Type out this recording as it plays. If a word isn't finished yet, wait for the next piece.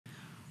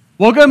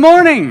Well, good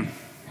morning.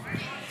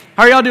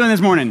 How are y'all doing this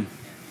morning?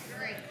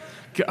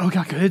 Great. Oh,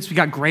 got goods. We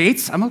got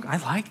greats. I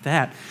like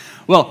that.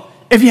 Well,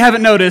 if you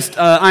haven't noticed,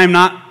 I am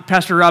not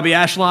Pastor Robbie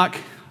Ashlock.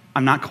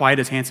 I'm not quite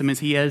as handsome as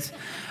he is.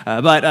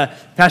 But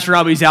Pastor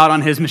Robbie's out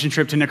on his mission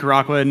trip to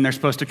Nicaragua, and they're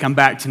supposed to come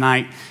back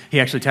tonight.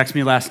 He actually texted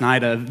me last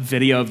night a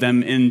video of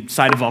them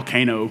inside a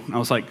volcano. And I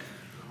was like,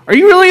 are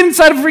you really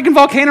inside a freaking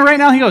volcano right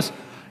now? He goes,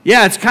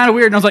 yeah, it's kind of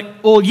weird. And I was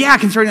like, well, yeah,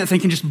 considering that thing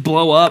can just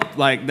blow up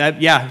like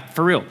that. Yeah,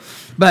 for real.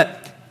 But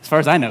as far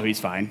as I know, he's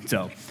fine.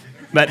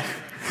 But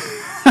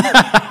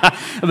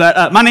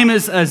my name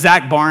is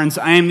Zach Barnes.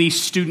 I am the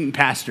student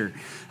pastor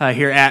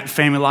here at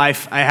Family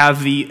Life. I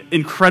have the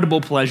incredible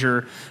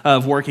pleasure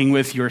of working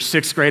with your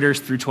 6th graders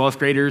through 12th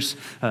graders,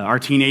 our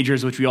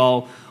teenagers, which we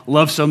all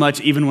love so much,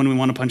 even when we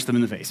want to punch them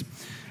in the face.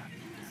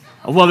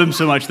 I love them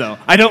so much, though.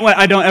 I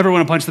don't ever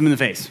want to punch them in the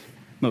face.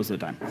 Most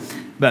of the time.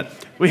 But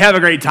we have a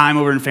great time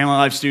over in Family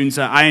Life Students.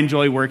 I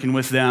enjoy working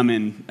with them,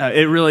 and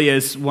it really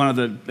is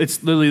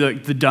it's literally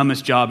like the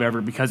dumbest job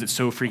ever because it's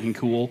so freaking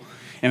cool.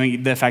 I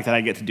mean, the fact that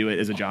I get to do it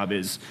as a job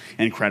is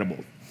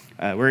incredible.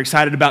 We're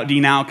excited about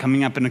D-Now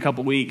coming up in a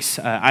couple weeks.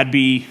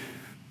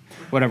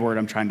 Whatever word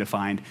I'm trying to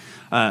find.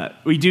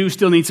 We do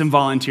still need some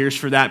volunteers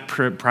for that,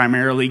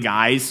 primarily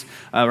guys.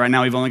 Right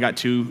now we've only got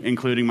 2,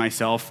 including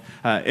myself.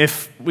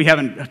 If we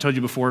haven't told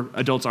you before,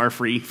 adults are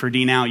free. For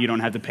D-Now, you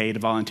don't have to pay to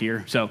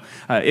volunteer. So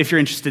if you're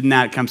interested in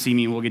that, come see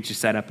me. We'll get you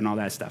set up and all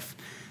that stuff.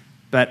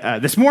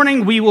 But this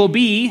morning we will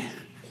be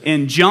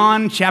in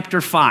John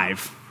chapter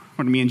 5. We're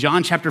going to be in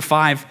John chapter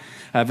 5,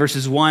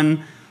 verses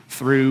 1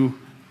 through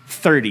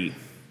 30.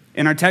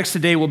 In our text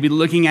today, we'll be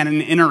looking at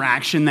an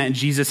interaction that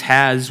Jesus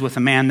has with a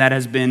man that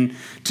has been,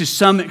 to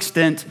some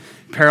extent,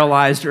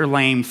 paralyzed or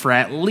lame for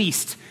at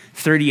least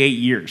 38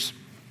 years.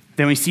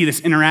 Then we see this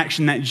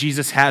interaction that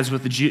Jesus has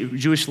with the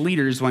Jewish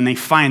leaders when they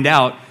find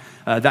out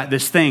that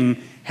this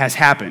thing has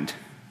happened.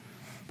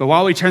 But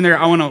while we turn there,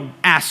 I want to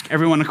ask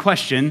everyone a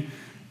question,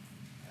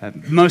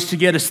 most to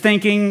get us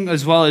thinking,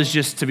 as well as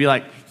just to be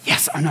like,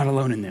 yes, I'm not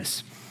alone in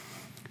this.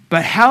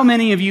 But how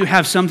many of you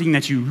have something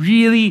that you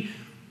really,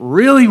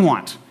 really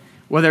want?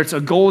 Whether it's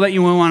a goal that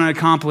you want to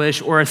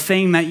accomplish or a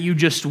thing that you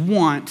just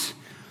want,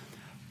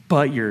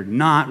 but you're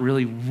not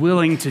really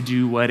willing to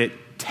do what it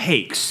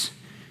takes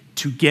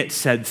to get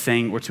said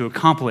thing or to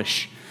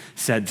accomplish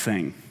said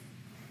thing.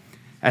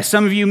 As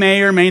some of you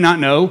may or may not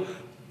know,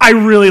 I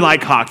really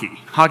like hockey.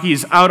 Hockey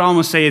is, I would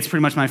almost say it's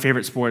pretty much my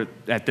favorite sport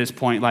at this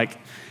point, like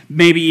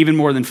maybe even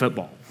more than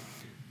football.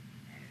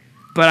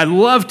 But I'd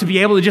love to be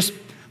able to just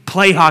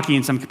play hockey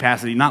in some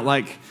capacity, not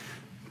like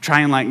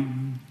try and like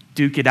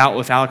duke it out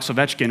with Alex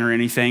Ovechkin or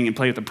anything and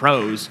play with the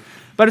pros.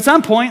 But at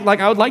some point, like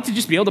I would like to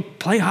just be able to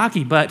play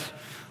hockey, but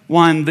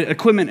one, the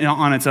equipment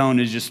on its own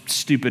is just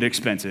stupid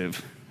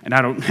expensive.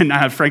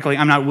 And frankly,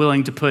 I'm not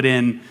willing to put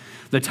in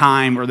the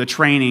time or the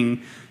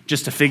training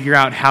just to figure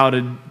out how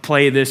to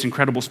play this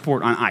incredible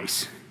sport on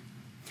ice.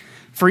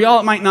 For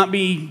y'all, it might not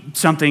be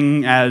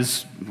something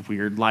as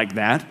weird like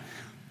that,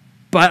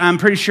 but I'm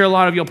pretty sure a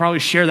lot of you will probably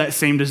share that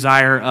same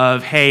desire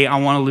of, hey, I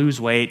want to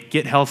lose weight,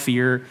 get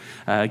healthier,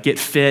 get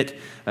fit,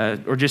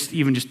 or just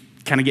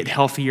kind of get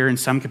healthier in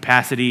some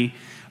capacity.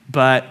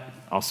 But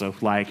also,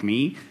 like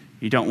me,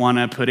 you don't want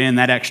to put in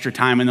that extra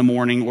time in the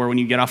morning or when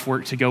you get off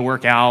work to go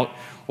work out,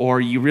 or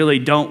you really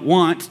don't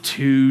want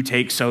to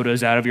take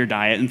sodas out of your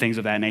diet and things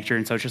of that nature.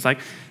 And so it's just like,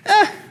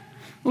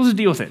 we'll just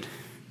deal with it.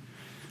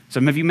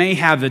 Some of you may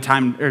have the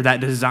time or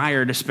that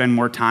desire to spend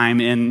more time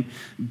in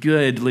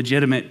good,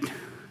 legitimate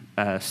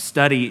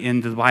study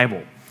into the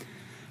Bible.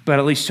 But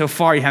at least so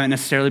far, you haven't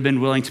necessarily been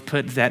willing to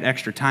put that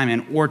extra time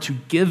in or to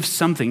give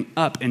something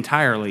up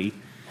entirely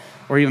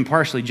or even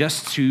partially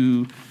just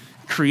to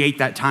create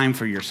that time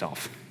for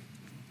yourself.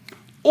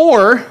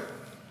 Or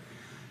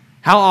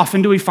how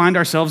often do we find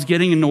ourselves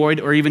getting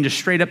annoyed or even just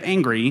straight up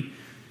angry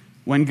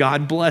when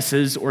God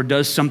blesses or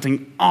does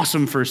something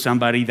awesome for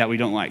somebody that we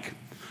don't like?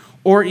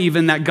 Or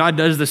even that God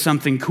does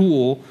something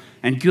cool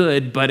and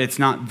good, but it's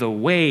not the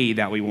way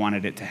that we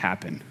wanted it to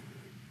happen.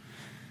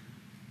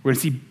 We're going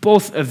to see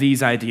both of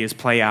these ideas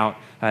play out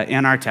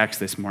in our text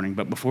this morning.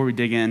 But before we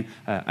dig in,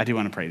 I do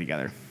want to pray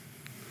together.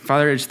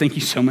 Father, I just thank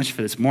you so much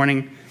for this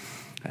morning.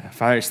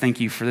 Father, I just thank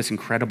you for this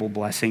incredible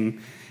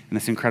blessing and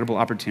this incredible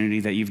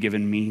opportunity that you've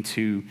given me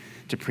to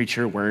preach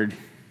your word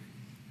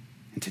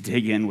and to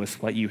dig in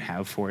with what you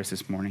have for us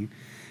this morning.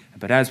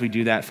 But as we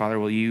do that, Father,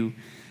 will you,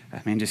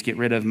 just get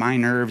rid of my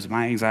nerves,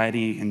 my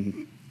anxiety,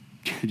 and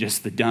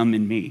just the dumb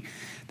in me.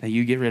 That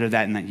you get rid of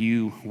that and that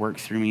you work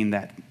through me and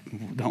that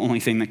the only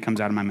thing that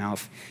comes out of my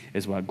mouth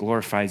is what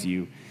glorifies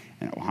you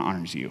and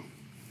honors you.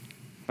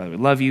 Father, we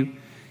love you.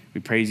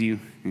 We praise you.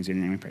 In your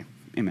name we pray.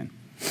 Amen.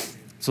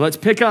 So let's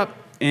pick up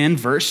in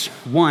verse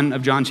 1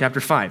 of John chapter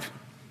 5.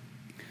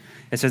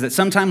 It says that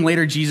sometime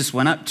later Jesus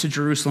went up to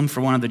Jerusalem for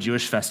one of the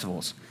Jewish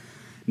festivals.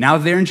 Now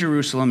there in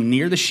Jerusalem,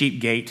 near the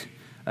sheep gate,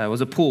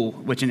 was a pool,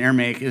 which in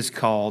Aramaic is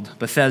called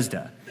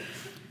Bethesda,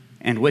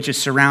 and which is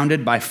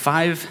surrounded by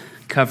 5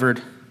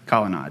 covered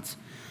colonnades.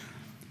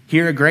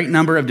 Here a great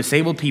number of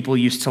disabled people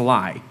used to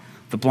lie,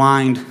 the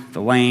blind,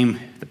 the lame,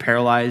 the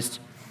paralyzed.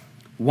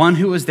 One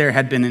who was there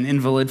had been an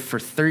invalid for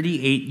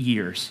 38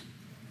 years.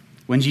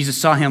 When Jesus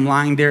saw him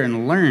lying there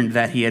and learned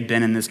that he had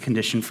been in this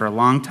condition for a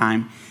long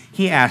time,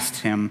 he asked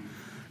him,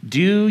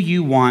 "Do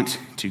you want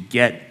to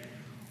get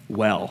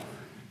well?"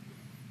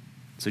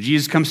 So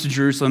Jesus comes to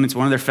Jerusalem. It's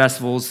one of their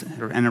festivals,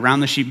 and around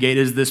the sheep gate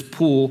is this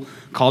pool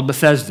called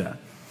Bethesda,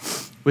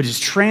 which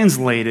is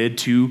translated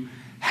to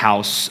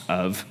house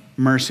of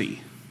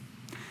mercy.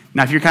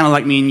 Now, if you're kind of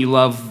like me and you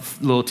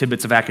love little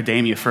tidbits of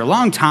academia, for a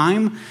long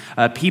time,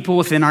 people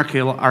within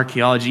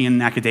archaeology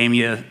and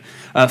academia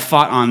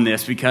fought on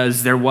this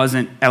because there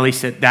wasn't, at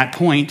least at that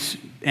point,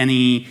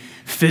 any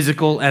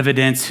physical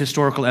evidence,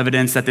 historical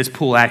evidence that this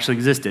pool actually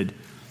existed.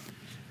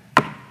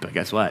 But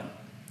guess what?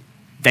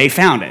 They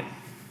found it.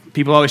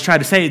 People always try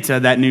to say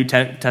that New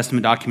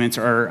Testament documents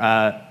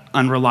are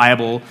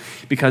unreliable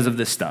because of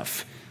this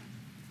stuff.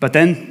 But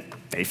then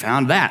they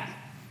found that.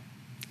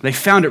 They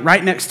found it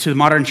right next to the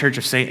modern Church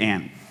of St.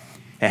 Anne.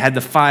 It had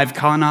the 5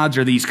 colonnades,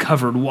 or these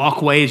covered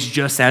walkways,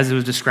 just as it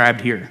was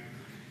described here.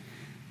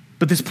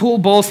 But this pool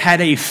both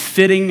had a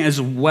fitting as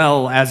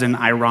well as an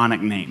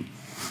ironic name,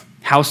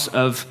 House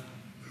of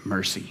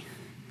Mercy.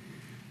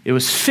 It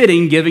was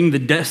fitting, given the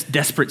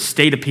desperate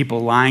state of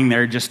people lying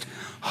there, just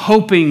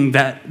hoping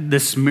that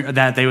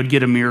they would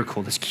get a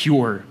miracle, this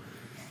cure.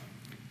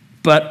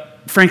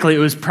 But frankly, it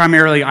was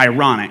primarily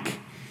ironic,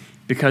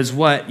 because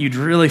what you'd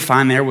really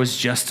find there was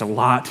just a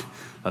lot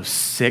of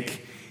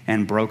sick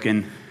and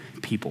broken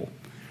people.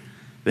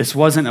 This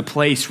wasn't a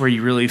place where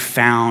you really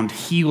found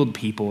healed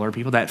people or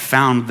people that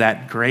found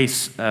that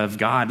grace of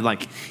God,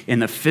 like in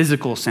the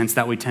physical sense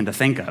that we tend to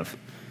think of.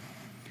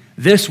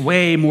 This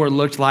way more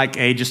looked like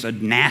just a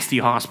nasty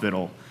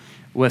hospital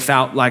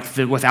without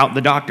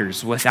the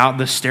doctors, without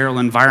the sterile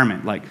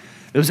environment. Like,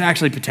 it was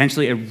actually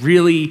potentially a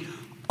really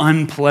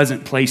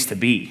unpleasant place to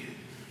be.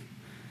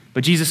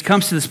 But Jesus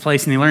comes to this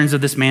place and he learns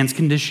of this man's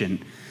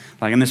condition.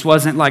 And this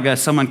wasn't like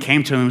someone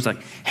came to him and was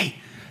like, "Hey,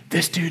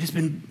 this dude has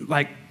been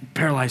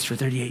paralyzed for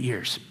 38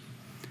 years.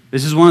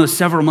 This is one of the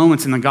several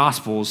moments in the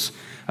Gospels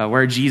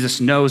where Jesus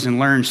knows and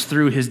learns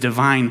through his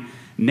divine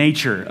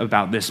nature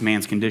about this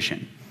man's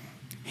condition.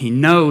 He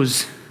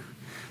knows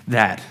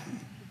that.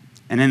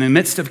 And in the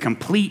midst of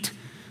complete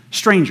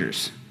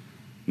strangers,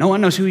 no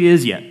one knows who he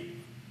is yet,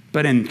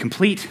 but in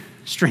complete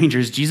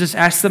strangers, Jesus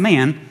asks the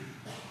man,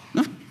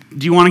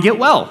 "Do you want to get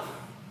well?"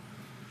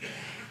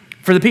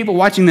 For the people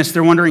watching this,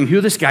 they're wondering who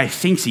this guy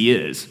thinks he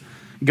is,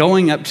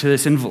 going up to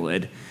this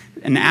invalid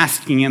and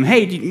asking him,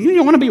 "Hey, do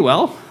you want to be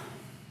well?"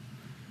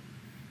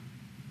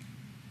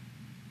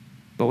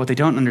 But what they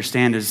don't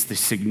understand is the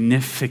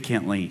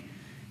significantly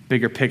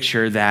bigger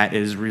picture that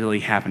is really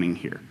happening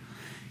here.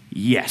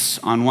 Yes,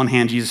 on one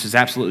hand, Jesus is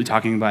absolutely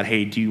talking about,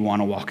 hey, do you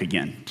want to walk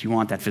again? Do you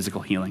want that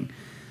physical healing?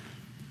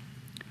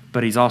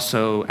 But he's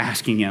also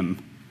asking him,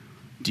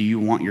 do you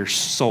want your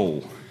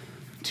soul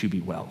to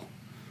be well?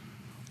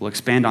 We'll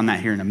expand on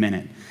that here in a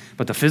minute.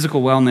 But the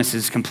physical wellness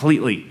is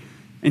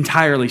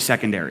entirely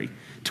secondary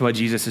to what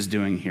Jesus is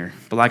doing here.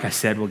 But like I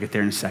said, we'll get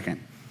there in a second.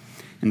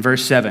 In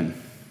verse 7,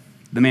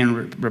 the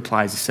man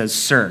replies, it says,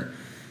 "Sir,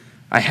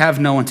 I have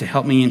no one to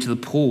help me into the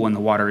pool when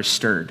the water is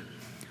stirred.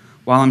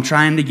 While I'm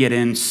trying to get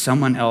in,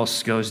 someone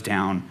else goes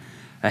down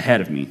ahead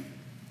of me."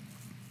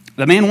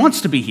 The man wants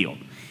to be healed.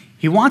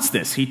 He wants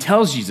this. He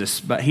tells Jesus,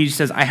 but he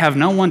says, "I have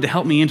no one to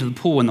help me into the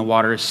pool when the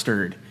water is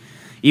stirred.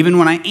 Even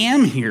when I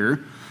am here,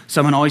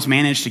 someone always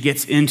managed to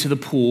get into the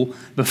pool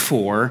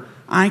before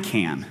I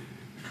can."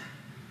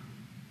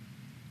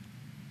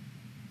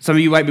 Some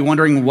of you might be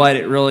wondering what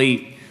it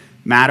really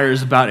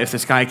matters about if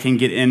this guy can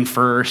get in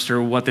first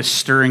or what this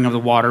stirring of the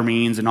water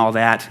means and all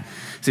that.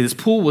 See, this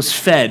pool was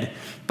fed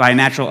by a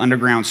natural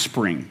underground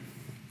spring.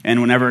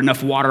 And whenever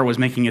enough water was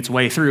making its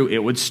way through,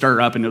 it would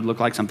stir up and it would look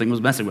like something was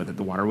messing with it.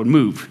 The water would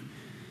move.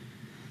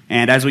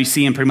 And as we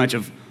see in pretty much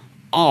of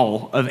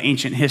all of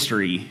ancient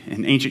history,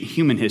 and ancient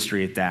human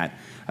history at that,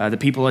 the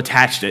people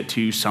attached it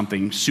to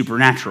something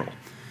supernatural.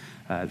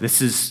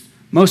 This is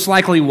most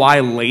likely why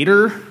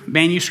later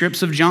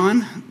manuscripts of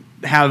John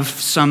have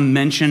some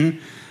mention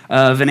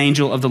of an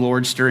angel of the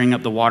Lord stirring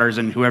up the waters,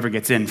 and whoever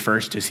gets in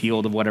first is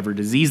healed of whatever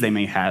disease they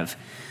may have.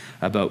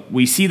 But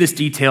we see this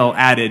detail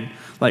added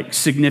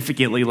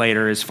significantly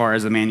later as far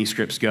as the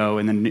manuscripts go,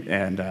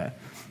 and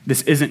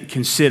this isn't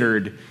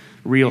considered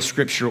real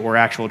scripture or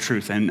actual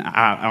truth. And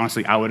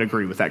honestly, I would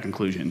agree with that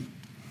conclusion.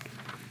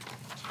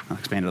 I'll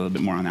expand a little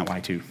bit more on that why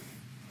too.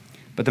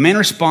 But the man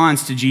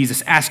responds to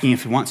Jesus asking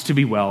if he wants to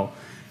be well.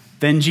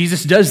 Then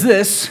Jesus does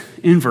this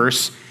in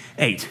verse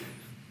 8.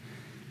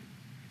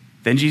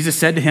 Then Jesus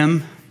said to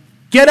him,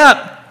 "Get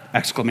up!"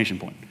 Exclamation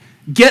point.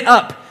 "Get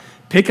up,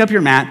 pick up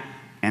your mat,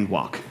 and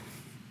walk."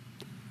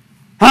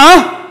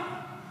 Huh?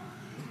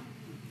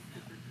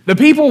 The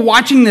people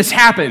watching this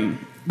happen,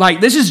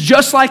 this is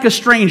just like a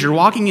stranger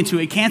walking into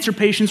a cancer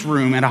patient's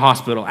room at a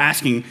hospital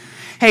asking,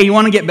 "Hey, you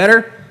want to get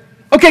better?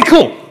 Okay,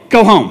 cool,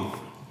 go home."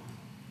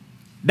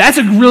 That's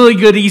a really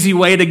good, easy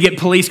way to get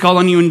police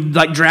calling you and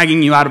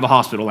dragging you out of a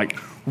hospital,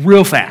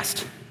 real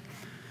fast.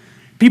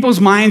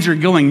 People's minds are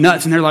going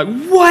nuts and they're like,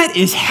 what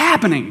is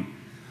happening?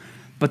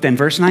 But then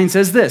verse 9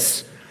 says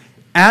this,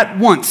 At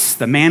once,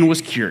 the man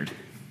was cured.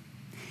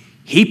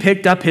 He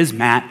picked up his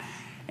mat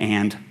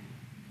and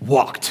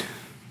walked.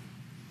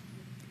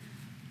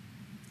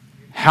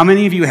 How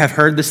many of you have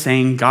heard the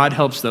saying, God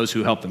helps those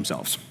who help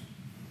themselves?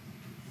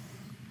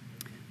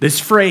 This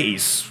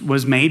phrase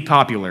was made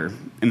popular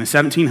in the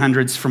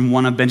 1700s from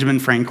one of Benjamin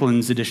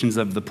Franklin's editions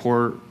of the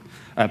Poor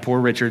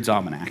Richard's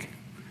Almanac.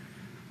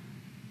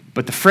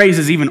 But the phrase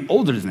is even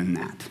older than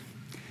that.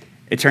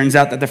 It turns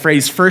out that the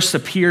phrase first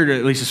appeared,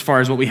 at least as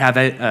far as what we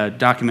have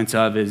documents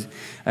of, is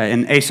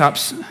in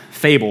Aesop's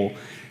fable,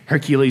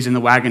 Hercules and the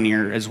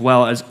Wagoner, as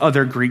well as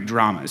other Greek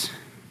dramas.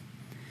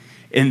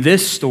 In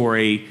this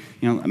story,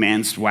 a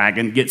man's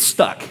wagon gets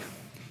stuck.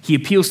 He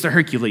appeals to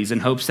Hercules in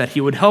hopes that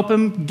he would help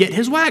him get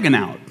his wagon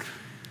out.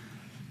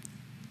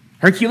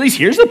 Hercules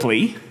hears the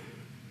plea,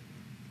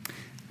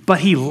 but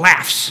he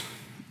laughs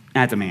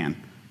at the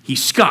man. He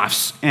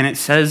scoffs, and it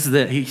says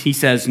that he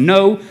says,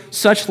 "No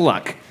such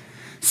luck.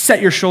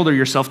 Set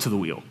yourself to the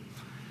wheel."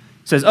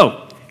 Says,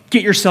 "Oh,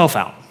 get yourself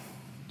out.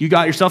 You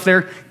got yourself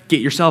there,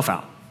 get yourself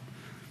out."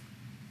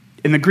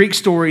 In the Greek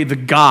story, the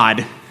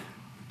god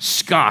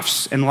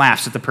scoffs and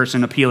laughs at the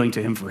person appealing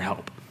to him for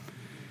help.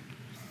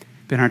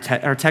 But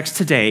in our text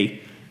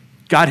today,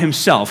 God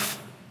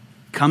himself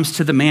comes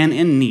to the man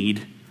in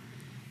need,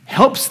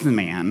 helps the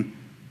man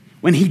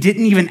when he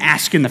didn't even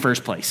ask in the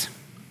first place.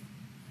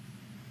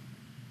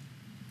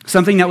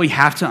 Something that we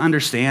have to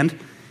understand,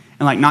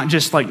 and not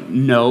just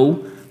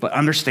know, but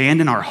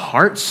understand in our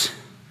hearts,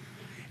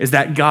 is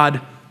that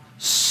God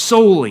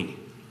solely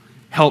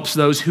helps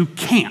those who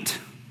can't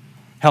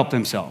help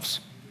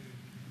themselves.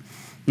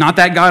 Not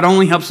that God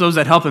only helps those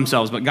that help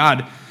themselves, but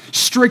God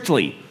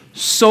strictly,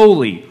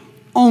 solely,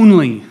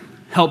 only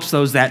helps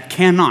those that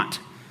cannot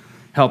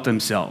help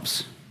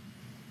themselves.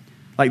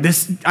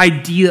 This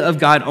idea of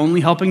God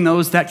only helping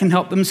those that can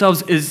help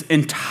themselves is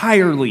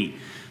entirely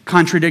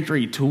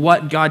contradictory to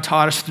what God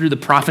taught us through the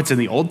prophets in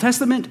the Old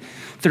Testament,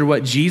 through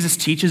what Jesus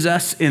teaches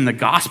us in the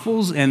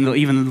Gospels, and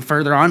even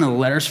further on in the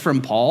letters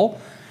from Paul.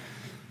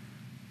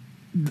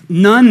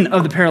 None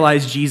of the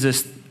paralyzed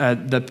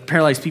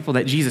people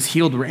that Jesus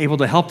healed were able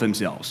to help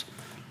themselves.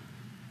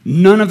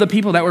 None of the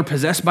people that were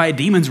possessed by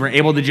demons were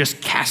able to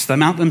just cast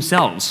them out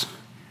themselves.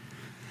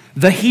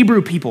 The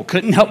Hebrew people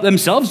couldn't help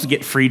themselves to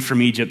get freed from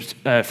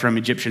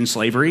Egyptian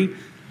slavery.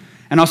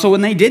 And also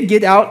when they did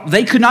get out,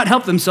 they could not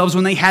help themselves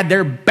when they had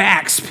their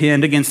backs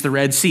pinned against the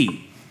Red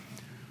Sea.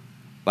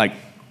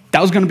 That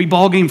was going to be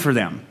ball game for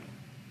them.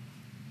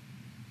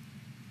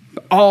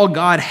 But all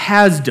God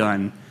has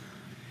done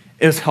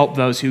is help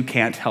those who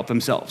can't help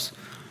themselves.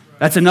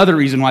 That's another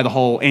reason why the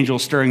whole angel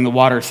stirring the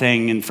water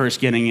thing and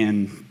first getting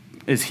in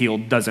is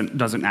healed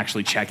doesn't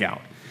actually check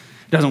out.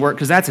 It doesn't work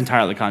because that's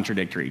entirely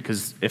contradictory.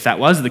 Because if that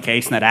was the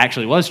case and that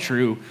actually was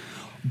true,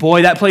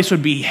 boy, that place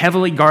would be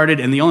heavily guarded,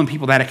 and the only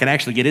people that could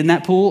actually get in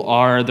that pool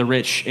are the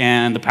rich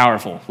and the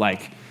powerful.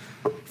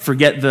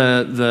 Forget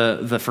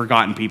the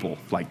forgotten people.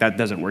 That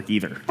doesn't work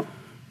either.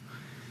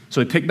 So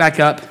we pick back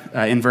up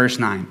in verse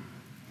 9,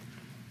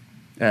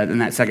 in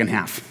that second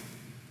half.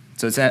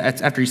 So it's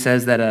after he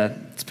says that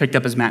it's picked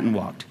up his mat and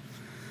walked.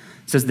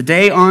 It says, the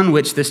day on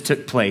which this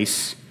took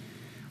place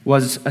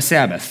was a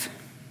Sabbath.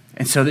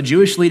 And so the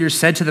Jewish leaders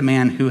said to the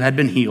man who had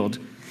been healed,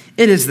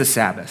 "It is the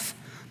Sabbath.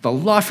 The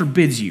law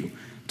forbids you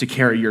to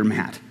carry your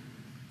mat."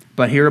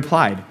 But he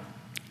replied,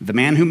 "The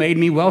man who made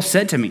me well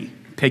said to me,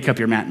 'Pick up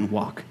your mat and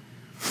walk.'"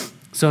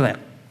 So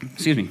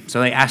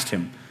they asked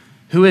him,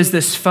 "Who is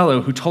this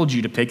fellow who told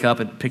you to pick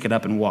it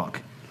up and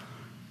walk?"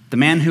 The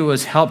man who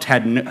was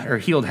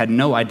healed had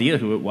no idea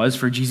who it was,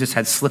 for Jesus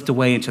had slipped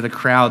away into the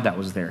crowd that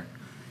was there.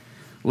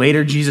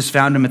 Later, Jesus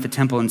found him at the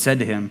temple and said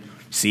to him,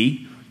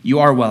 "See, you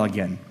are well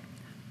again.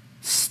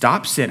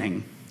 Stop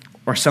sinning,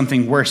 or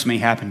something worse may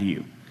happen to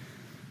you."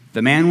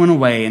 The man went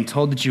away and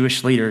told the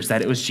Jewish leaders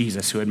that it was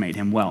Jesus who had made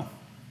him well.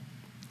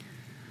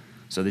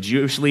 So the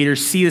Jewish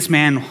leaders see this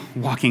man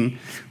walking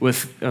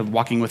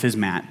with his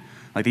mat.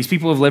 These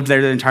people have lived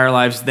there their entire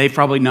lives. They've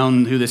probably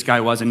known who this guy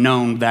was and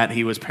known that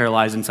he was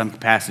paralyzed in some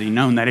capacity,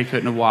 known that he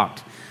couldn't have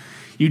walked.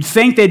 You'd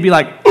think they'd be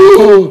like,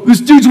 "Oh, this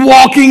dude's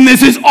walking.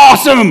 This is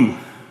awesome."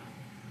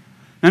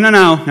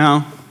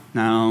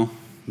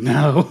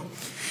 No.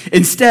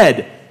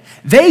 Instead,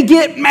 they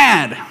get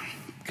mad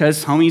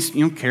because homie's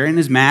carrying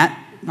his mat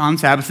on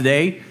Sabbath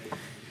day,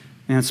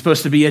 and it's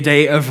supposed to be a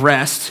day of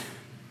rest.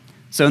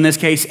 So in this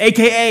case,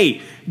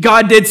 AKA,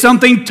 God did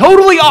something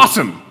totally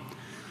awesome.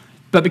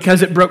 But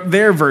because it broke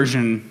their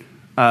version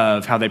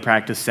of how they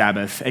practice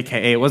Sabbath,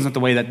 AKA it wasn't the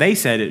way that they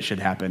said it should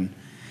happen,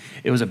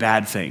 it was a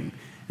bad thing,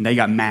 and they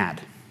got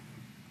mad.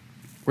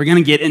 We're going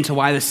to get into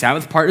why the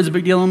Sabbath part is a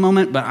big deal in a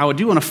moment, but I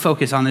do want to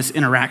focus on this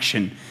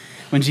interaction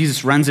when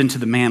Jesus runs into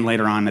the man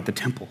later on at the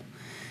temple.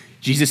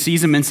 Jesus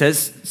sees him and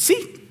says,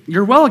 "See,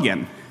 you're well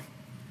again.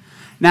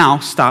 Now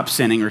stop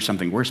sinning or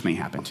something worse may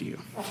happen to you."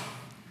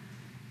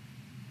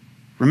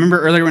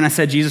 Remember earlier when I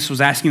said Jesus was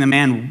asking the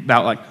man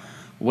about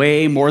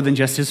way more than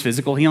just his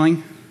physical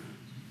healing?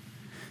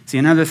 See,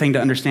 another thing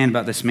to understand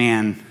about this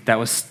man that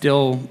was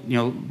still,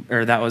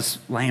 that was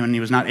lame and he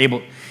was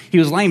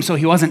lame, so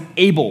he wasn't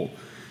able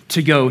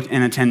to go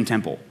and attend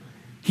temple.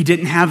 He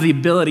didn't have the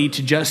ability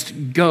to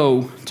just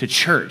go to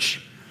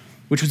church,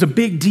 which was a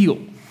big deal.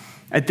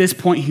 At this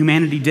point,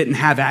 humanity didn't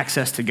have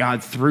access to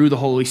God through the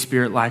Holy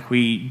Spirit like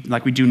we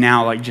do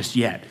now, like just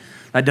yet.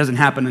 That doesn't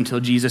happen until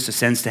Jesus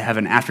ascends to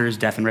heaven after his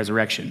death and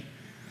resurrection.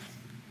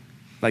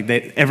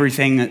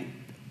 Everything that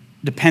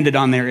depended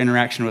on their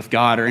interaction with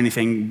God or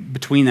anything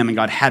between them and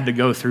God had to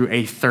go through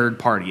a third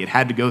party. It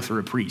had to go through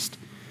a priest.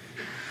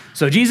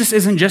 So Jesus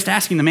isn't just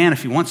asking the man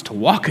if he wants to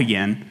walk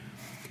again.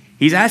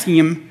 He's asking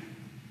him,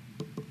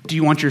 do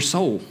you want your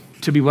soul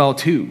to be well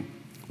too?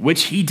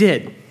 Which he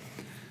did.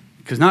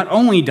 Because not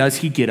only does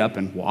he get up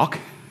and walk,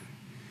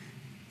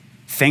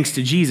 thanks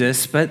to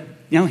Jesus, but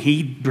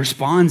he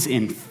responds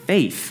in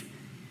faith.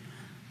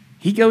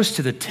 He goes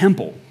to the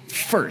temple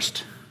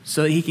first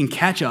so that he can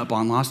catch up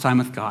on lost time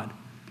with God.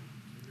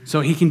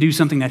 So he can do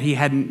something that he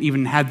hadn't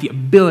even had the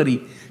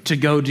ability to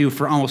go do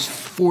for almost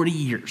 40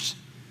 years.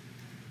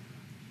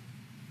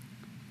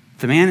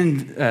 The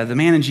man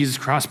and Jesus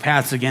cross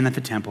paths again at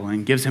the temple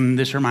and gives him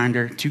this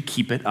reminder to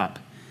keep it up.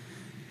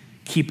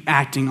 Keep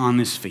acting on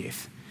this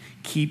faith.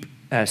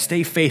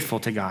 Stay faithful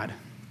to God.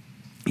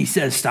 He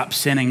says, stop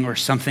sinning or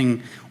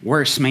something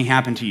worse may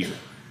happen to you.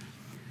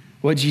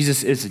 What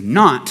Jesus is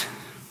not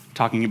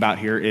talking about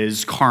here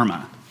is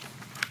karma.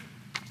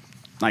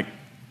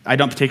 I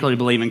don't particularly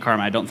believe in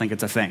karma. I don't think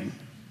it's a thing.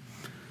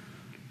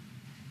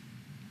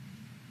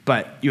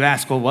 But you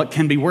ask, well, what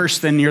can be worse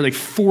than nearly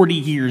 40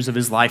 years of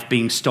his life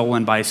being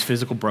stolen by his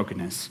physical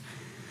brokenness,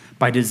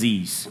 by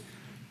disease?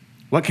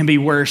 What can be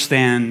worse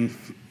than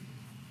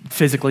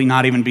physically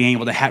not even being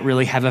able to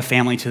really have a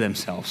family to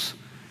themselves,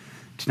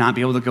 to not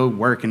be able to go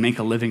work and make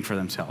a living for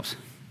themselves?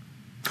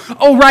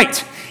 Oh,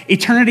 right,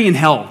 eternity in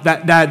hell.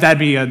 That'd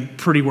be a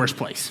pretty worse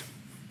place.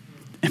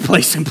 A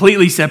place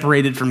completely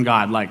separated from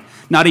God,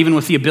 not even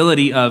with the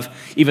ability of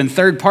even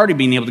third party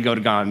being able to go to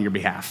God on your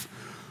behalf.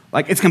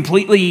 It's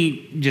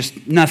completely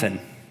just nothing.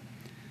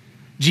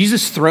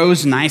 Jesus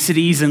throws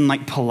niceties and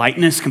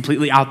politeness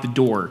completely out the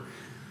door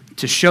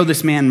to show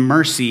this man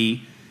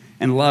mercy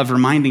and love,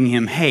 reminding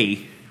him,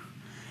 hey,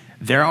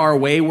 there are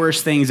way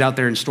worse things out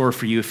there in store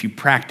for you if you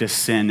practice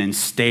sin and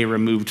stay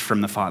removed from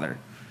the Father.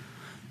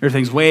 There are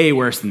things way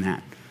worse than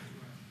that.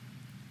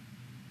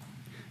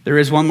 There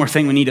is one more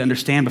thing we need to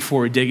understand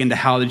before we dig into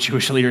how the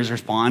Jewish leaders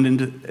respond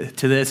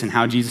to this and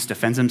how Jesus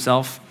defends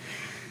himself.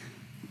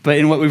 But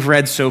in what we've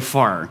read so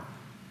far,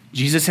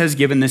 Jesus has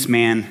given this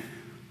man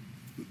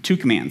 2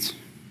 commands.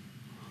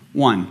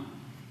 1,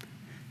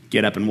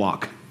 get up and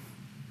walk.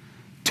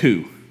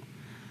 2,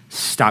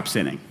 stop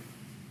sinning.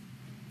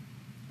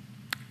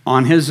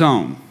 On his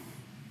own,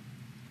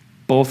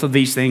 both of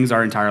these things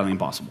are entirely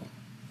impossible.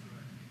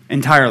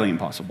 Entirely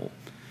impossible.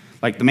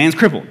 The man's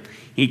crippled.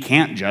 He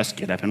can't just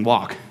get up and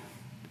walk.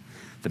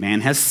 The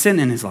man has sin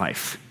in his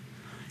life.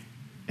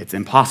 It's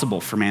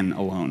impossible for man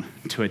alone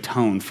to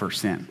atone for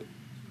sin.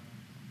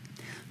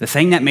 The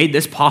thing that made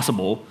this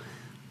possible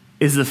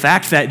is the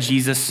fact that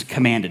Jesus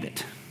commanded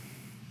it.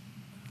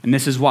 And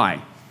this is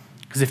why.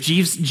 Because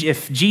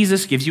if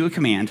Jesus gives you a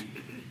command,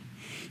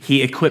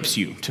 he equips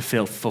you to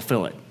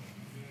fulfill it.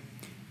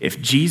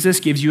 If Jesus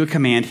gives you a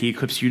command, he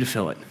equips you to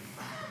fill it.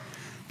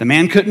 The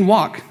man couldn't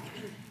walk,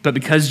 but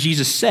because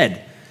Jesus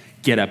said,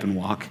 get up and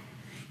walk,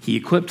 he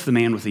equipped the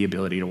man with the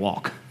ability to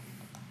walk.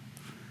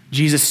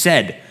 Jesus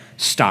said,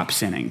 stop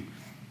sinning.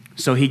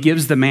 So he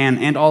gives the man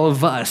and all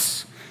of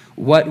us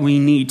what we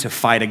need to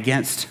fight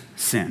against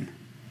sin.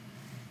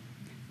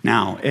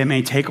 Now, it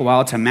may take a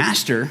while to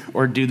master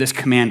or do this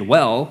command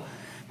well.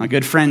 My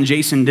good friend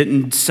Jason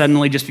didn't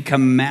suddenly just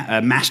become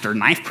a master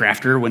knife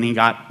crafter when he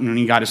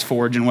got his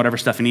forge and whatever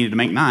stuff he needed to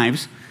make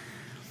knives.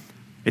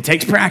 It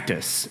takes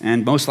practice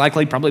and most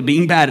likely probably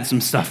being bad at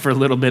some stuff for a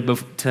little bit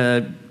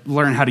to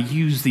learn how to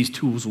use these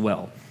tools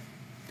well.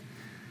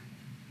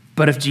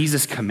 But if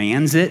Jesus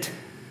commands it,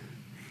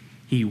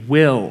 he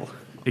will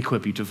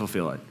equip you to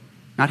fulfill it.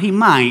 Not he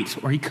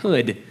might or he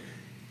could,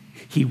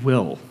 he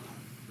will.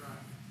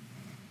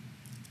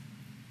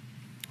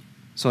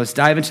 So let's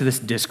dive into this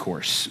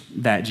discourse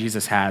that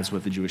Jesus has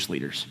with the Jewish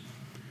leaders.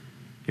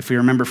 If we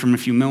remember from a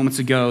few moments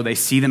ago, they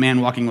see the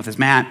man walking with his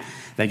mat.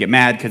 They get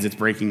mad because it's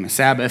breaking the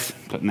Sabbath,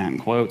 putting that in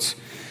quotes.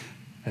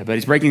 But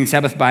he's breaking the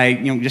Sabbath by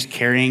just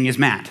carrying his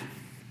mat.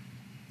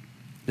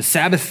 The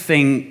Sabbath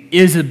thing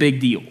is a big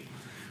deal.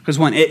 Because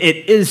one,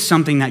 it is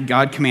something that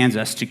God commands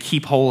us to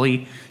keep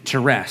holy, to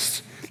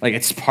rest.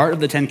 It's part of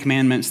the 10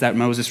 Commandments that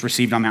Moses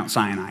received on Mount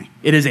Sinai.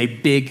 It is a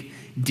big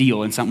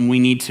deal and something we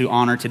need to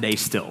honor today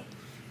still.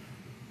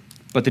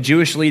 But the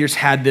Jewish leaders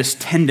had this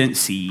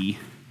tendency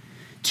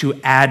to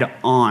add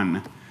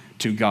on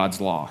to God's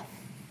law.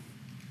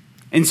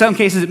 In some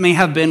cases, it may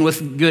have been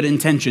with good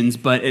intentions,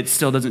 but it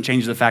still doesn't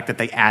change the fact that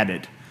they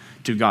added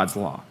to God's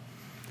law.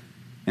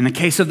 In the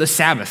case of the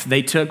Sabbath,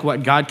 they took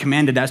what God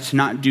commanded us to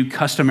not do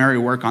customary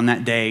work on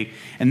that day,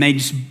 and they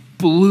just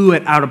blew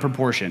it out of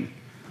proportion.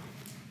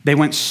 They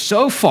went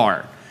so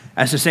far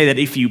as to say that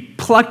if you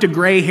plucked a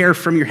gray hair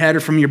from your head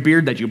or from your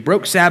beard, that you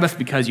broke Sabbath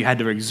because you had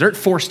to exert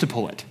force to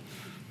pull it.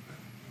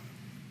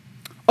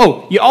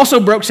 Oh, you also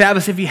broke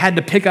Sabbath if you had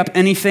to pick up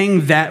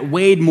anything that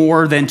weighed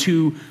more than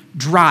 2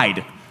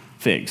 dried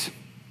figs.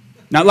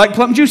 Not like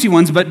plump juicy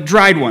ones, but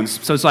dried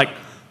ones. So it's like,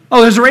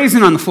 oh, there's a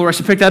raisin on the floor, I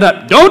should pick that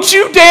up. Don't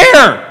you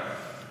dare!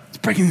 It's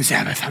breaking the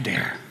Sabbath, how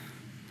dare.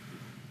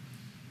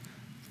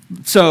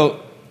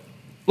 So,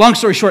 long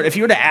story short, if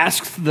you were to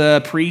ask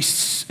the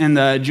priests and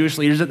the Jewish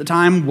leaders at the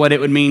time what it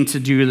would mean to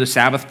do the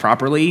Sabbath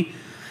properly,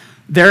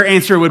 their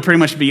answer would pretty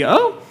much be,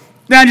 oh,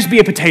 nah, just be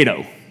a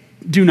potato.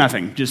 Do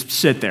nothing, just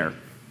sit there.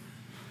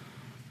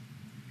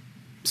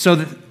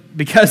 So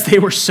because they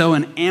were so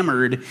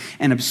enamored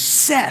and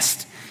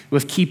obsessed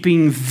with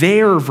keeping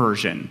their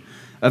version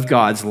of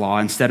God's law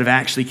instead of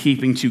actually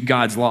keeping to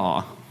God's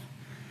law,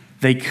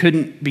 they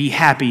couldn't be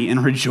happy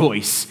and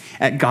rejoice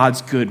at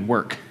God's good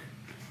work.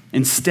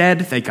 Instead,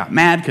 they got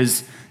mad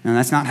because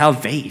that's not how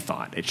they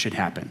thought it should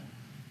happen.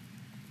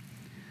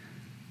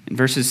 In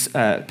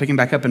picking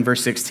back up in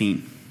verse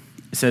 16,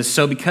 it says,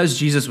 "So because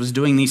Jesus was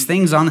doing these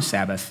things on the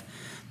Sabbath,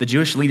 the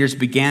Jewish leaders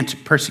began to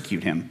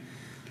persecute him.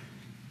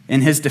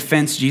 In his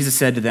defense, Jesus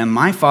said to them,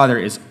 'My Father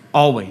is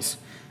always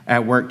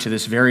at work to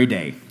this very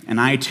day, and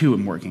I too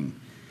am working.'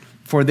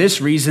 For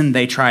this reason,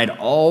 they tried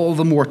all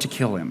the more to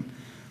kill him.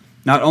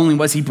 Not only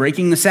was he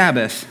breaking the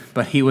Sabbath,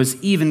 but he was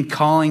even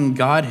calling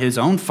God his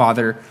own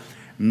Father,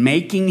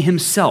 making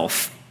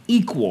himself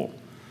equal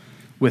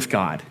with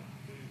God."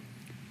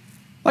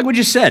 Like we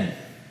just said,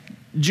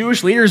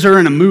 Jewish leaders are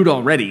in a mood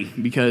already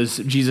because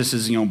Jesus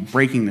is,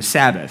 breaking the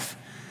Sabbath.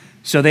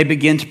 So they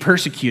begin to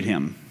persecute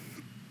him.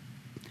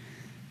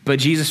 But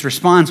Jesus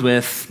responds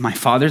with, "My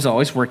Father's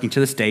always working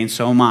to this day, and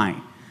so am I."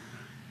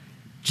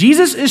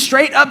 Jesus is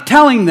straight up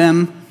telling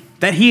them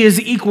that he is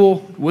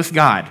equal with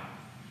God,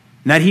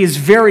 that he is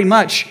very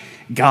much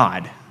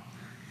God.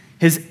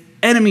 His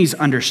enemies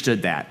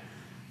understood that.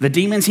 The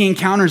demons he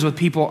encounters with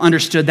people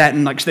understood that,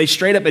 and they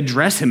straight up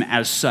address him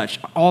as such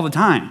all the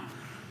time.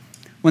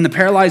 When the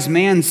paralyzed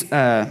man's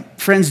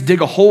friends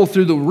dig a hole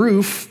through the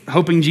roof,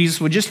 hoping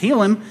Jesus would just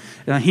heal him,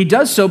 he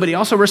does so, but he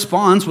also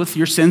responds with,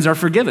 "Your sins are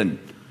forgiven."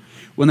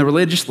 When the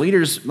religious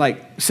leaders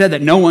said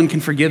that no one can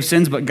forgive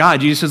sins but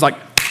God, Jesus is like,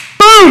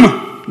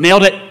 boom,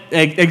 nailed it.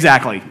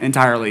 Exactly,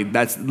 entirely.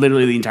 That's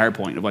literally the entire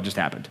point of what just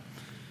happened.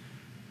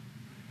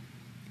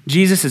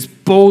 Jesus is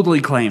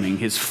boldly claiming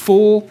his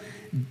full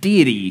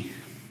deity,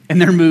 and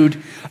their mood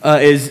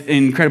is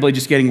incredibly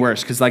just getting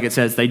worse because, like it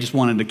says, they just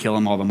wanted to kill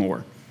him all the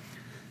more.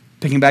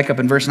 Picking back up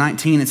in verse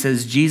 19, it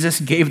says, Jesus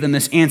gave them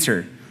this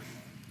answer,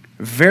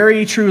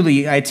 "Very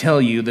truly, I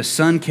tell you, the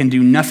Son can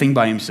do nothing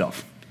by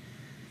himself.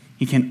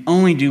 He can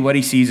only do what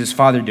he sees his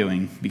Father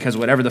doing, because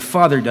whatever the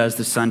Father does,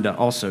 the Son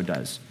also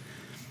does.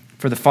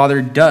 For the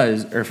Father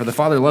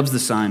loves the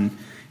Son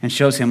and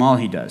shows him all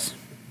he does.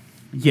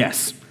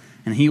 Yes,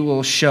 and he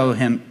will show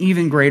him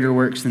even greater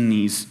works than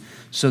these,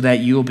 so that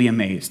you will be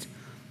amazed.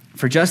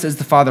 For just as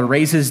the Father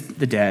raises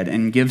the dead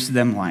and gives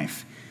them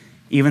life,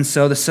 even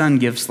so the Son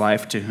gives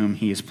life to whom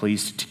he is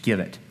pleased to give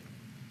it.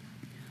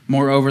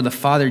 Moreover, the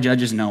Father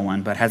judges no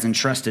one, but has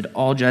entrusted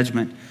all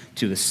judgment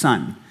to the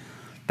Son,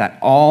 that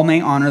all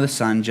may honor the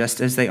Son just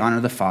as they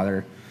honor the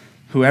Father.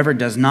 Whoever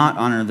does not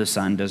honor the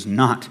Son does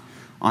not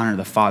honor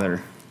the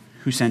Father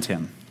who sent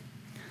him."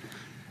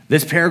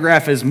 This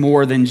paragraph is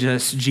more than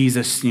just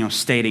Jesus,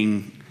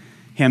 stating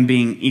him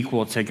being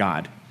equal to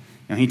God.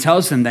 He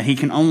tells them that he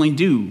can only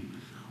do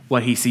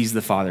what he sees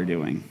the Father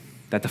doing,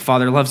 that the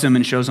Father loves him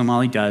and shows him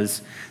all he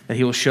does, that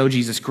he will show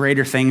Jesus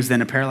greater things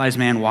than a paralyzed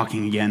man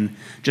walking again,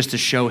 just to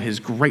show his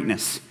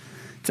greatness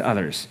to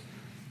others.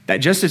 That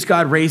just as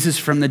God raises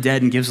from the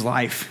dead and gives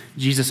life,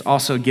 Jesus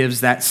also gives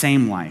that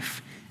same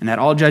life, and that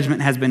all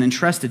judgment has been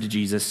entrusted to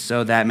Jesus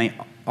so that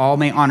all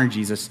may honor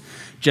Jesus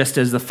just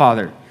as the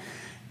Father.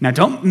 Now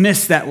don't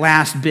miss that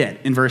last bit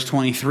in verse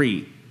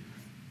 23.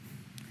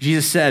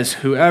 Jesus says,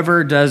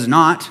 "Whoever does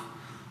not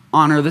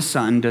honor the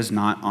Son does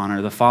not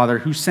honor the Father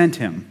who sent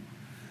him."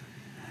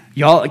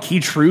 Y'all, a key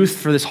truth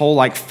for this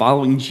whole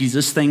following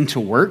Jesus thing to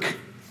work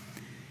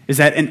is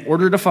that in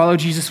order to follow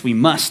Jesus, we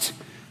must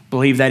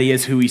believe that he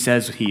is who he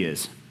says he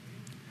is.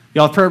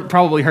 Y'all have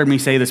probably heard me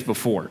say this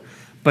before,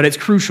 but it's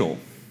crucial.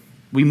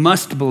 We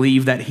must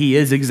believe that he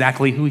is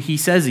exactly who he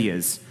says he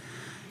is.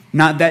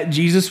 Not that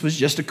Jesus was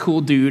just a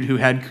cool dude who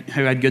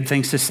had good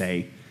things to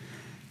say.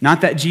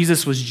 Not that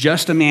Jesus was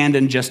just a man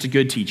and just a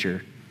good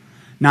teacher.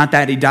 Not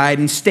that he died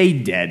and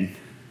stayed dead.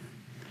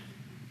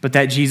 But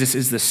that Jesus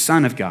is the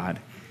Son of God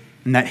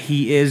and that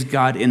he is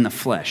God in the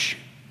flesh.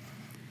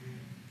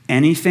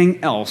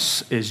 Anything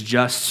else is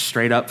just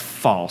straight up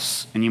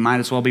false, and you might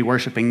as well be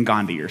worshiping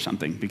Gandhi or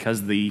something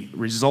because the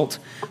result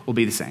will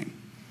be the same.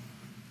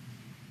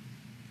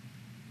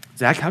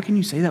 Zach, how can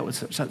you say that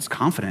with such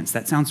confidence?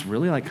 That sounds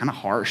really kind of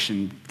harsh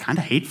and kind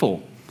of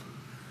hateful.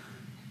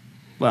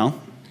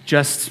 Well,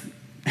 just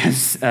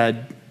as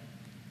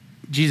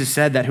Jesus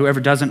said that whoever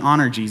doesn't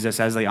honor Jesus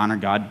as they honor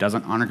God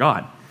doesn't honor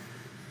God.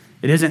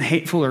 It isn't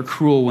hateful or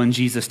cruel when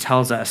Jesus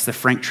tells us the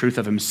frank truth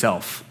of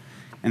himself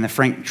and the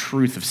frank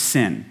truth of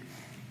sin.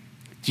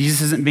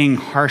 Jesus isn't being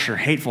harsh or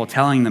hateful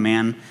telling the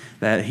man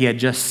that he had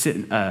just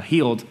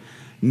healed,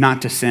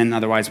 not to sin,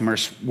 otherwise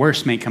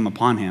worse may come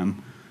upon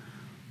him.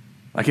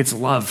 Like, it's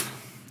love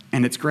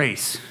and it's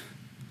grace.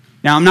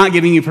 Now, I'm not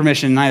giving you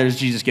permission, neither is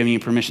Jesus giving you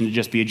permission to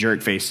just be a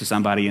jerk face to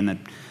somebody in the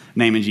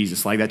name of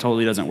Jesus. Like, that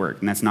totally doesn't work,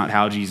 and that's not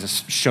how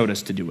Jesus showed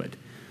us to do it.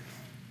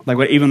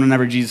 Like, even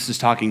whenever Jesus is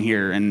talking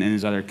here and in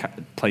his other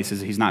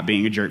places, he's not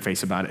being a jerk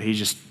face about it. He's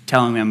just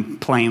telling them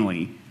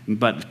plainly,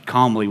 but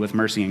calmly with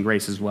mercy and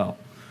grace as well.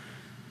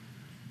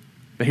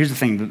 But here's the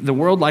thing. The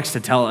world likes to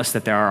tell us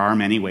that there are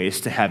many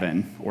ways to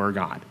heaven or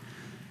God.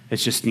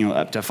 It's just,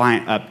 up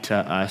to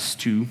us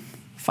to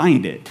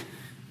find it.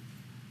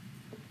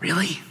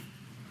 Really?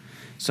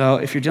 So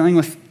if you're dealing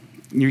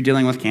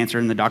with cancer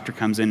and the doctor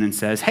comes in and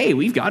says, hey,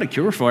 we've got a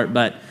cure for it,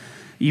 but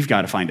you've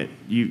got to find it.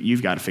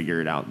 You've got to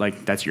figure it out.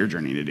 Like, that's your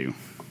journey to do.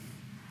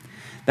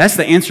 That's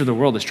the answer the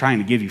world is trying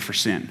to give you for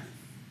sin.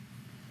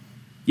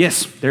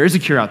 Yes, there is a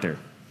cure out there.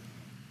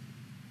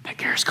 That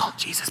cure is called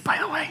Jesus, by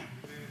the way.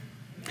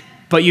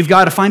 But you've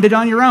got to find it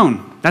on your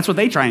own. That's what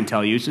they try and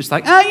tell you. It's just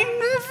like,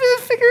 you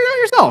figure it out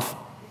yourself.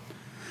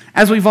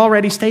 As we've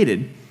already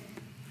stated,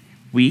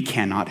 we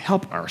cannot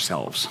help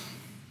ourselves.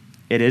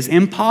 It is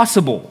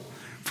impossible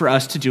for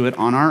us to do it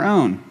on our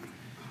own.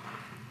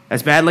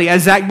 As badly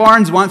as Zach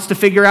Barnes wants to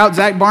figure out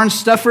Zach Barnes'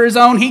 stuff for his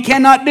own, he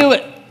cannot do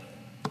it.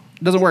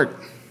 It doesn't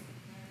work.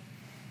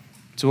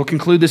 So we'll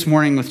conclude this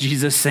morning with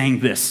Jesus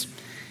saying this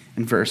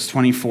in verse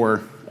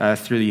 24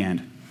 through the end.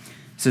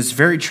 It says,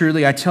 very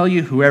truly, I tell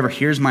you, whoever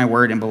hears my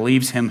word and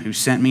believes him who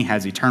sent me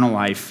has eternal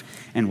life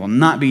and will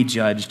not be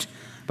judged,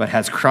 but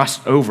has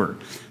crossed over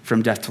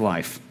from death to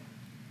life.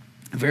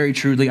 Very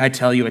truly, I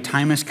tell you, a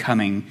time is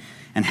coming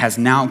and has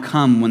now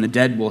come when the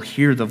dead will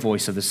hear the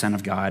voice of the Son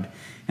of God,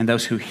 and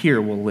those who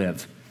hear will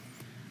live.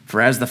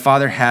 For as the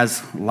Father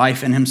has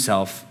life in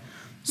himself,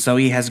 so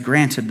he has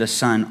granted the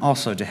Son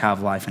also to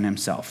have life in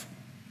himself.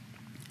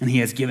 And he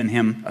has given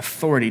him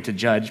authority to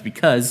judge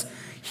because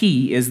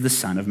he is the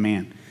Son of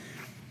Man.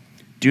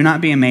 Do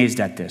not be amazed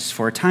at this,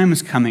 for a time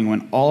is coming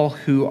when all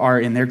who are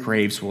in their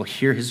graves will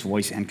hear his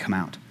voice and come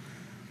out.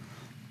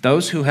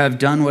 Those who have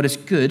done what is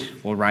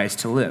good will rise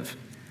to live,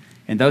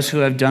 and those who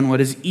have done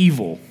what is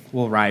evil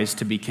will rise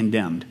to be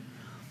condemned.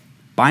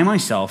 By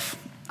myself,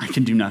 I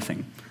can do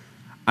nothing.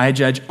 I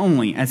judge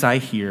only as I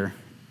hear,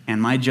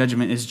 and my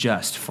judgment is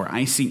just, for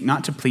I seek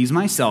not to please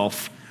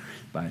myself,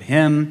 but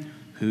him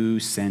who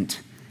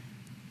sent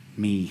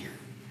me.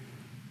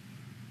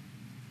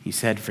 He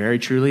said, very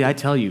truly, I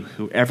tell you,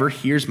 whoever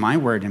hears my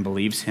word and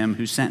believes him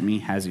who sent me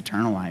has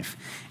eternal life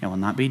and will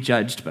not be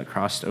judged, but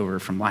crossed over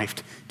from life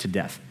to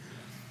death.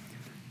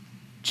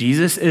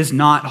 Jesus is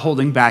not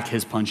holding back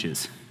his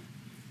punches.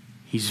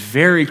 He's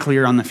very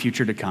clear on the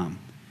future to come.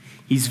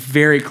 He's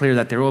very clear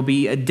that there will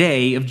be a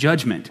day of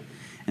judgment.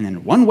 And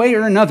then one way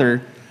or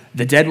another,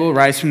 the dead will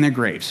rise from their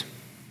graves.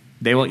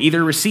 They will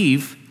either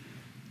receive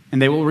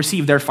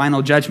their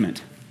final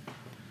judgment.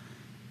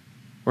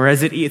 Or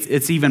as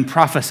it's even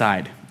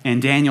prophesied in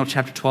Daniel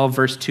chapter 12,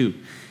 verse 2.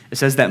 It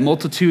says that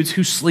multitudes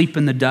who sleep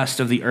in the dust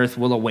of the earth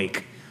will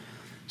awake,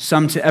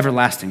 some to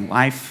everlasting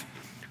life,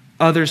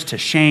 others to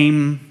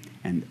shame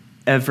and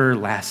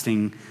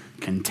everlasting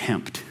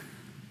contempt.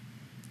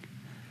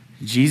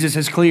 Jesus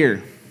is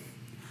clear.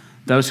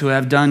 Those who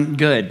have done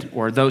good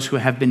or those who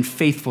have been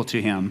faithful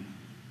to him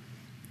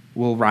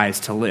will rise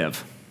to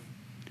live.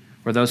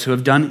 Or those who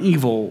have done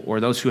evil or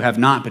those who have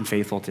not been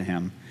faithful to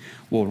him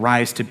will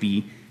rise to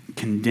be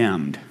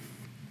condemned.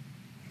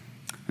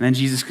 And then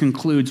Jesus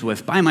concludes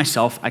with, by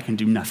myself I can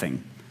do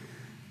nothing.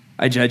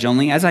 I judge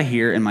only as I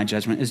hear, and my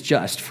judgment is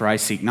just, for I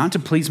seek not to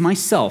please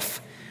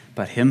myself,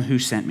 but him who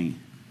sent me.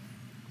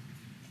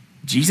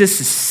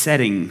 Jesus is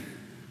setting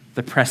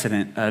the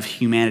precedent of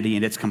humanity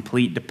and its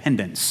complete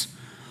dependence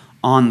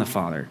on the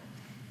Father.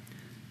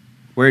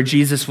 Where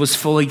Jesus was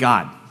fully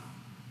God,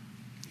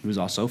 he was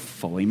also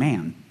fully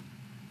man.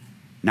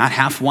 Not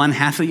half one,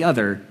 half the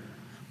other,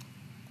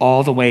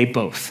 all the way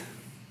both.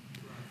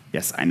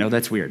 Yes, I know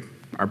that's weird.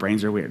 Our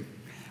brains are weird.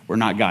 We're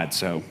not God,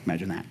 so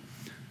imagine that.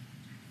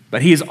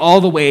 But he is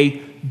all the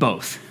way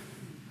both.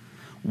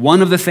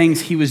 One of the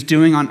things he was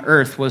doing on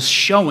earth was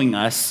showing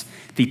us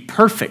the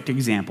perfect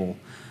example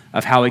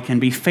of how we can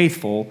be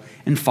faithful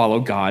and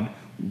follow God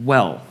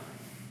well.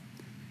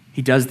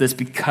 He does this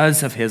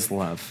because of his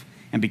love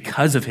and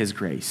because of his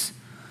grace.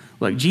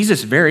 Look,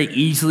 Jesus very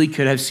easily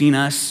could have seen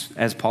us,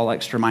 as Paul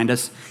likes to remind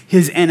us,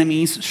 his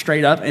enemies,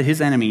 straight up at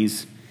his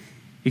enemies.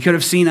 He could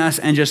have seen us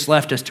and just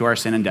left us to our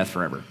sin and death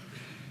forever.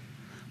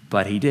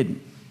 But he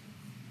didn't.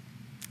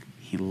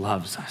 He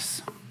loves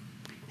us.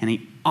 And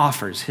he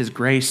offers his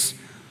grace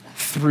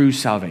through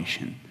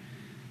salvation,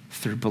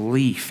 through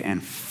belief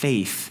and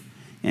faith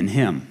in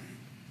him.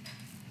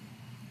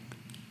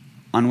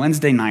 On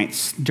Wednesday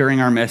nights, during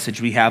our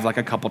message, we have like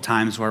a couple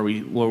times where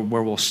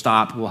we'll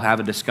stop. We'll have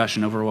a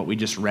discussion over what we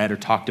just read or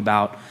talked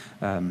about.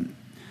 We're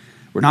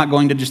not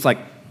going to just like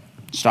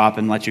stop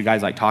and let you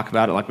guys like talk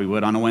about it like we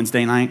would on a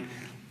Wednesday night.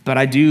 But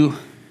I do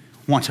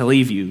want to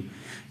leave you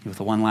with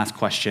one last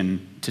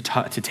question to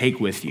take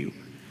with you,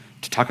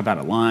 to talk about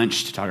at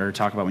lunch, to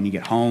talk about when you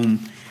get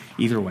home,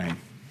 either way.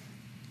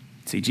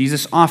 See,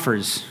 Jesus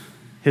offers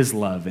his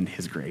love and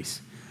his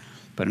grace.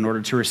 But in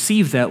order to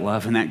receive that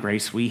love and that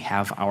grace, we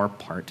have our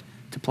part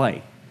to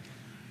play.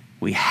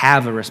 We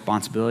have a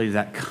responsibility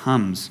that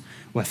comes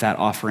with that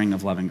offering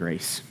of love and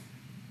grace.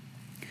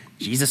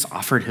 Jesus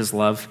offered his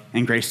love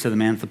and grace to the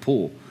man at the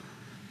pool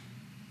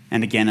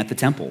and again at the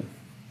temple.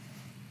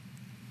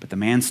 But the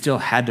man still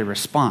had to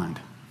respond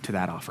to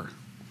that offer.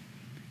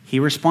 He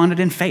responded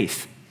in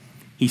faith.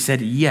 He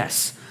said,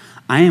 yes,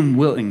 I am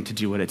willing to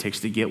do what it takes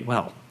to get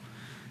well.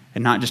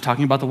 And not just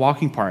talking about the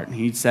walking part.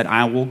 He said,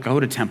 I will go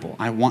to temple.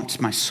 I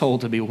want my soul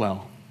to be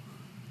well.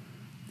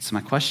 So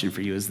my question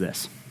for you is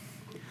this.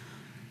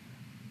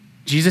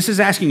 Jesus is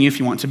asking you if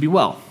you want to be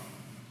well.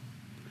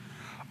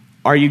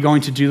 Are you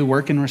going to do the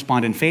work and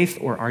respond in faith,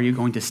 or are you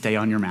going to stay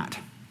on your mat?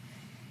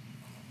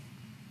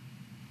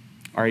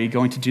 Are you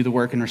going to do the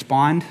work and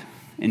respond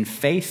in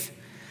faith,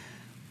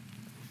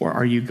 or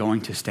are you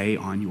going to stay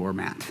on your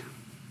mat?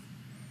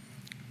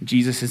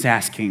 Jesus is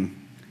asking,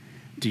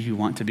 do you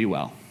want to be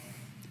well?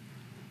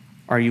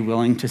 Are you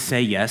willing to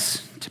say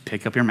yes, to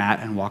pick up your mat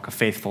and walk a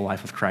faithful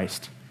life with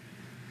Christ?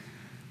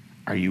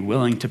 Are you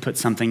willing to put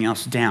something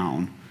else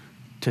down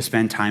to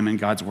spend time in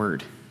God's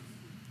word?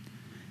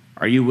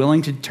 Are you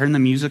willing to turn the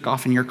music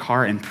off in your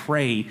car and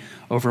pray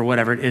over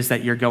whatever it is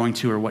that you're going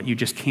to or what you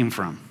just came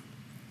from?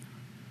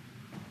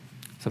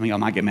 Some of y'all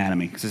might get mad at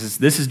me because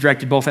this is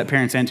directed both at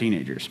parents and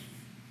teenagers.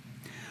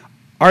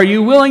 Are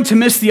you willing to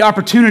miss the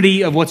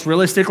opportunity of what's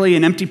realistically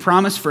an empty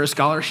promise for a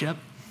scholarship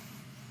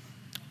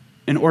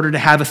in order to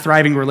have a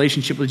thriving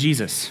relationship with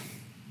Jesus?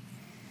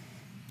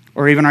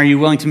 Or even are you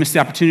willing to miss the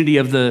opportunity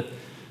of the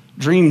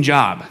dream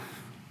job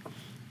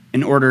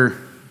in order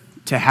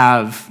to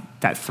have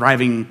that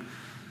thriving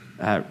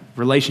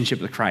relationship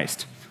with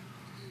Christ?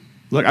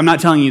 Look, I'm not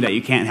telling you that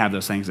you can't have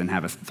those things and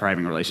have a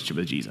thriving relationship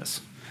with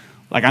Jesus.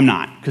 Like, I'm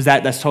not, because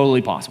that's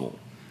totally possible.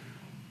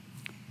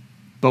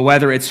 But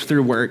whether it's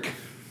through work,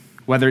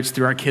 whether it's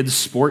through our kids'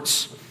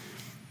 sports,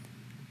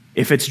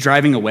 if it's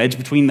driving a wedge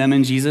between them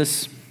and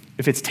Jesus,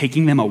 if it's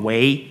taking them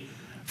away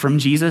from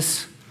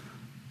Jesus,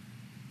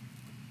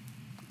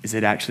 is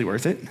it actually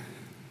worth it?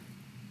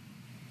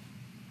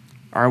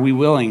 Are we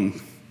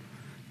willing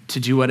to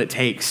do what it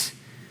takes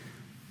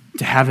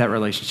to have that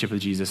relationship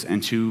with Jesus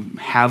and to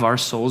have our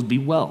souls be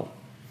well?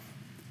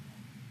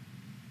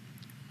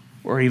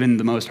 Or even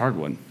the most hard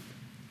one,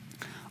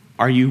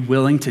 are you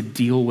willing to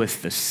deal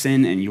with the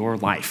sin in your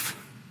life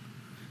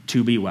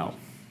to be well?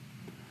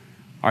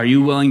 Are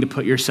you willing to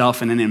put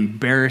yourself in an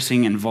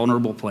embarrassing and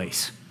vulnerable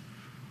place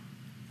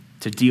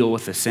to deal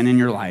with the sin in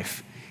your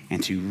life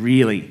and to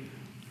really,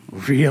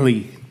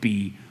 really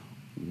be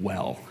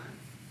well?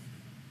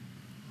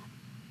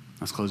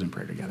 Let's close in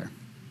prayer together.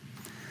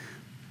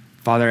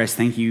 Father, I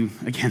thank you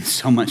again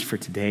so much for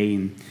today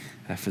and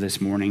for this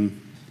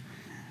morning.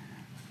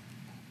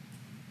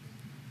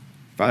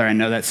 Father, I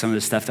know that some of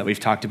the stuff that we've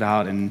talked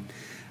about and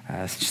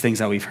just things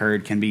that we've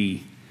heard can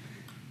be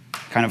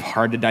kind of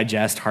hard to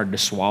digest, hard to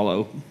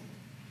swallow.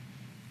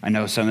 I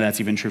know some of that's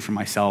even true for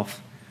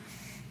myself.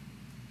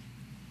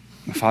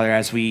 But Father,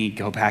 as we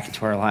go back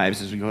into our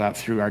lives, as we go out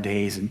through our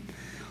days and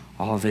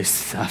all of this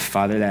stuff,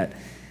 Father, that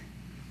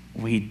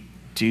we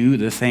do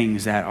the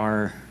things that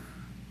are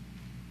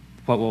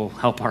what will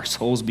help our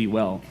souls be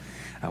well.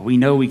 We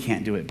know we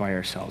can't do it by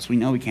ourselves. We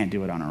know we can't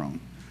do it on our own.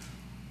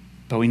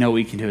 But we know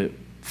we can do it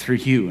through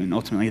you, and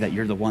ultimately that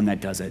you're the one that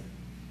does it.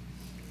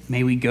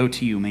 May we go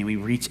to you. May we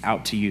reach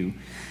out to you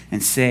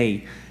and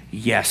say,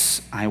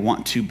 yes, I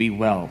want to be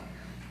well.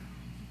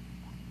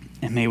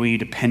 And may we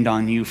depend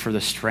on you for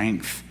the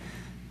strength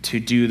to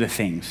do the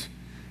things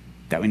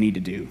that we need to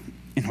do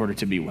in order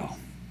to be well.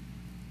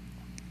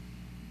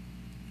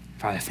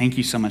 Father, thank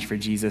you so much for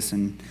Jesus,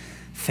 and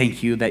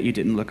thank you that you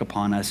didn't look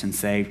upon us and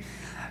say,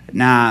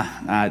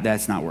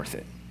 that's not worth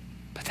it.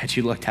 But that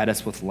you looked at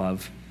us with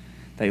love,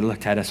 that you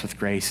looked at us with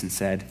grace and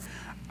said,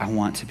 I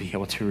want to be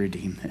able to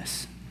redeem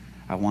this.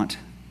 I want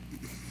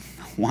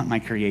my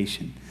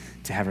creation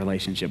to have a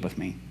relationship with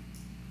me.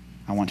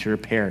 I want to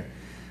repair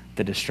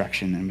the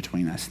destruction in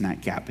between us and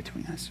that gap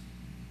between us.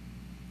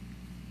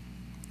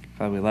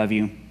 Father, we love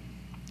you.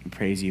 We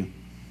praise you.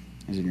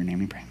 It's in your name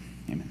we pray.